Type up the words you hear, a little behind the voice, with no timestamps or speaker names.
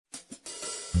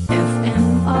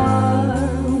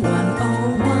FMR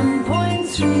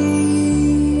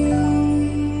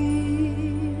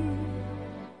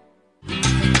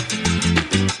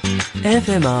 101.3.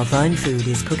 FMR Fine Food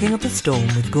is cooking up a storm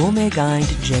with gourmet guide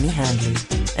Jenny Handley.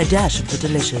 A dash of the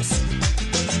delicious.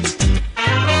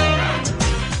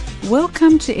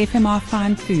 Welcome to FMR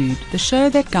Fine Food, the show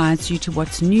that guides you to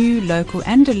what's new, local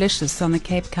and delicious on the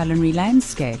Cape culinary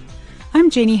landscape. I'm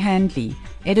Jenny Handley,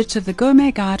 editor of the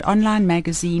Gourmet Guide online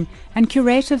magazine and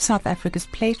curator of South Africa's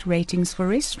plate ratings for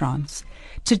restaurants.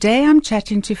 Today I'm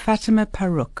chatting to Faatimah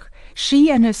Paruk. She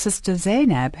and her sister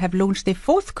Zainab have launched their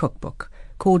fourth cookbook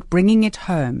called Bringing It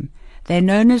Home. They're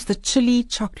known as the Chilli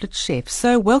Chocolate Chefs.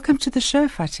 So welcome to the show,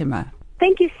 Faatimah.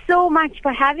 Thank you so much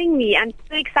for having me. I'm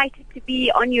so excited to be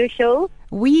on your show.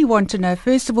 We want to know,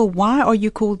 first of all, why are you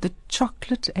called the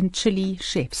Chocolate and Chilli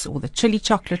Chefs, or the Chilli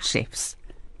Chocolate Chefs?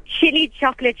 Chilli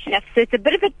Chocolate Chefs. So it's a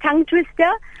bit of a tongue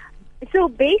twister. So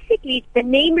basically, the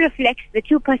name reflects the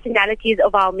two personalities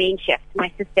of our main chefs,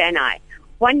 my sister and I.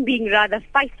 One being rather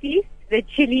feisty, the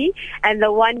chili, and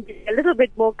the one a little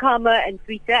bit more calmer and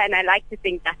sweeter, and I like to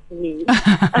think that's me.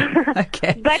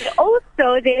 Okay. But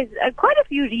also, there's quite a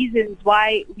few reasons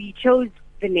why we chose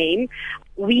the name.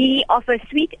 We offer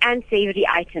sweet and savory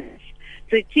items.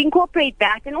 So to incorporate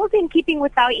that, and also in keeping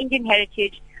with our Indian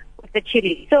heritage with the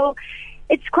chili. So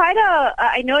it's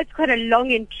I know it's quite a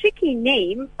long and tricky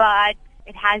name, but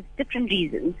it has different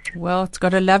reasons. Well, it's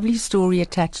got a lovely story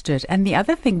attached to it. And the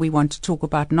other thing we want to talk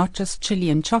about, not just chili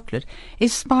and chocolate,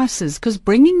 is spices, because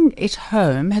Bringing It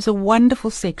Home has a wonderful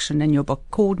section in your book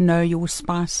called Know Your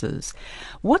Spices.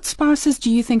 What spices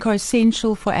do you think are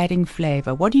essential for adding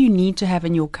flavor? What do you need to have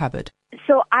in your cupboard?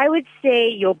 So I would say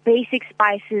your basic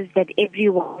spices that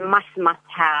everyone must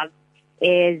have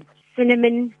is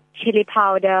cinnamon, chili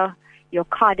powder, your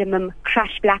cardamom,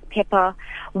 crushed black pepper.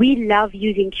 We love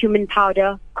using cumin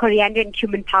powder, coriander and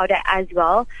cumin powder as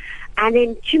well. And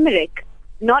then turmeric,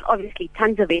 not obviously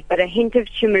tons of it, but a hint of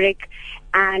turmeric.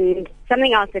 And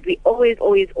something else that we always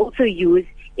also use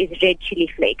is red chili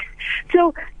flakes.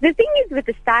 So the thing is with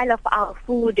the style of our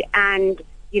food and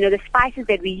the spices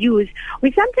that we use, we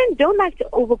sometimes don't like to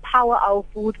overpower our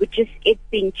food with just it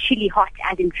being chili hot,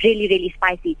 as in really, really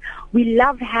spicy. We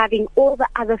love having all the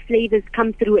other flavors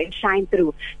come through and shine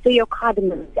through. So your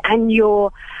cardamom and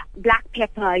your black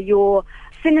pepper, your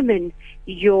cinnamon,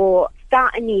 your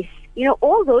star anise,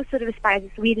 all those sort of spices,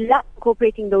 we love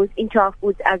incorporating those into our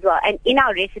foods as well and in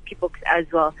our recipe books as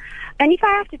well. And if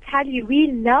I have to tell you, we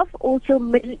love also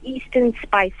Middle Eastern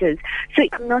spices. So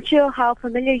I'm not sure how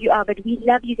familiar you are, but we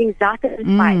love using za'atar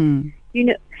spice.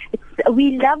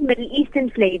 We love Middle Eastern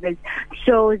flavors.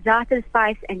 So za'atar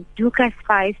spice and dukkha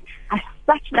spice are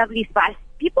such lovely spices.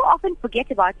 People often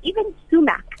forget about, even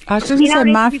sumac. I was just going to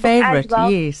say my favorite,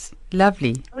 yes.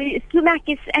 Lovely. Sumac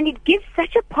and it gives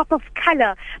such a pop of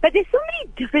color. But there's so many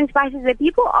different spices that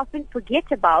people often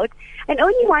forget about. And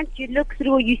only once you look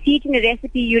through, you see it in a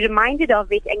recipe, you're reminded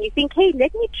of it, and you think, hey,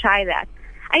 let me try that.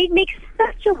 And it makes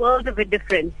such a world of a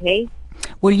difference, hey?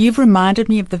 Well, you've reminded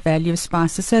me of the value of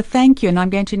spices, so thank you. And I'm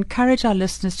going to encourage our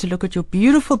listeners to look at your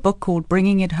beautiful book called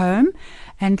Bringing It Home.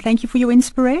 And thank you for your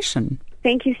inspiration.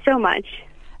 Thank you so much.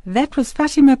 That was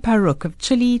Faatimah Paruk of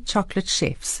Chilli Chocolate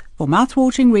Chefs. For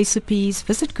mouth-watering recipes,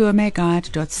 visit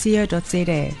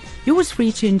gourmetguide.co.za. You're always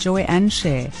free to enjoy and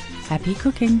share. Happy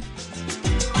cooking.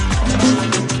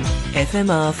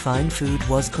 FMR Fine Food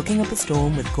was cooking up a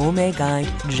storm with gourmet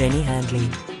guide Jenny Handley.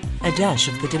 A dash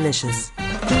of the delicious.